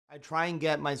I try and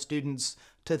get my students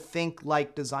to think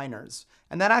like designers.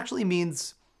 And that actually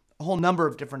means a whole number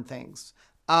of different things.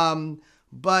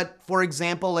 But for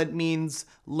example, it means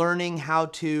learning how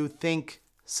to think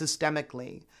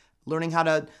systemically, learning how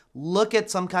to look at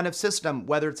some kind of system,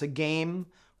 whether it's a game,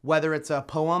 whether it's a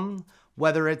poem,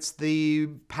 whether it's the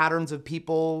patterns of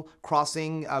people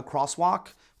crossing a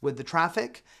crosswalk with the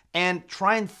traffic, and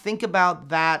try and think about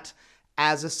that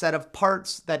as a set of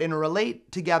parts that interrelate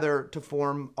together to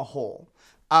form a whole.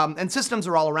 And systems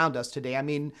are all around us today. I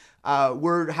mean,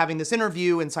 we're having this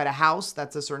interview inside a house.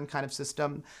 That's a certain kind of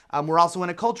system. We're also in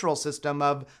a cultural system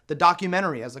of the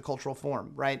documentary as a cultural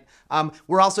form, right?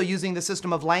 We're also using the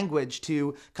system of language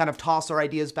to kind of toss our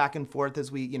ideas back and forth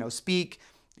as we, speak,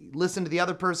 listen to the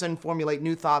other person, formulate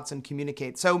new thoughts, and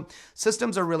communicate. So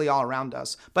systems are really all around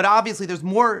us. But obviously, there's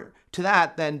more to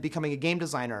that than becoming a game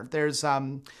designer. There's,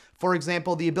 for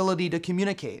example, the ability to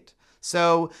communicate.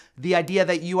 So the idea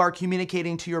that you are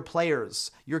communicating to your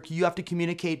players, you have to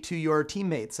communicate to your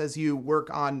teammates as you work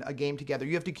on a game together.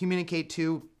 You have to communicate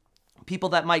to people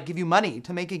that might give you money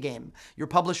to make a game, your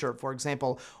publisher, for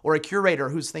example, or a curator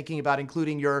who's thinking about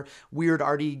including your weird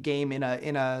arty game in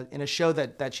a show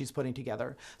that she's putting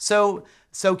together. So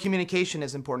communication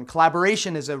is important.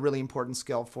 Collaboration is a really important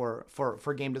skill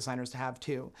for game designers to have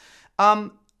too.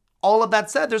 All of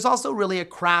that said, there's also really a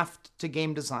craft to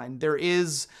game design. There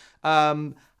is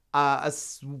a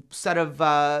set of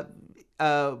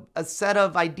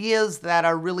ideas that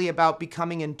are really about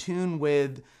becoming in tune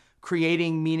with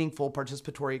creating meaningful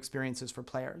participatory experiences for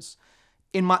players.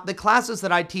 In the classes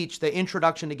that I teach, the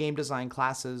introduction to game design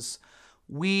classes,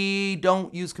 we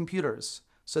don't use computers.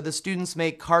 So the students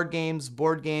make card games,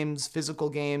 board games, physical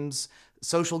games,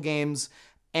 social games,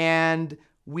 and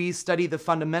we study the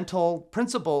fundamental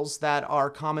principles that are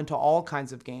common to all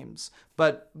kinds of games,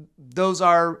 but those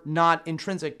are not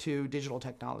intrinsic to digital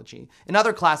technology. In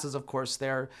other classes, of course,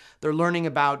 they're learning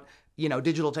about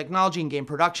digital technology and game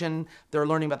production. They're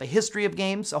learning about the history of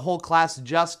games, a whole class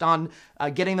just on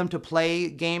getting them to play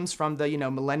games from the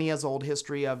millennia-old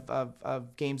history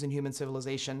of games in human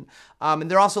civilization. And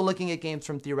they're also looking at games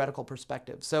from theoretical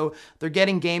perspectives. So they're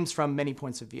getting games from many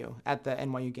points of view at the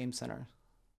NYU Game Center.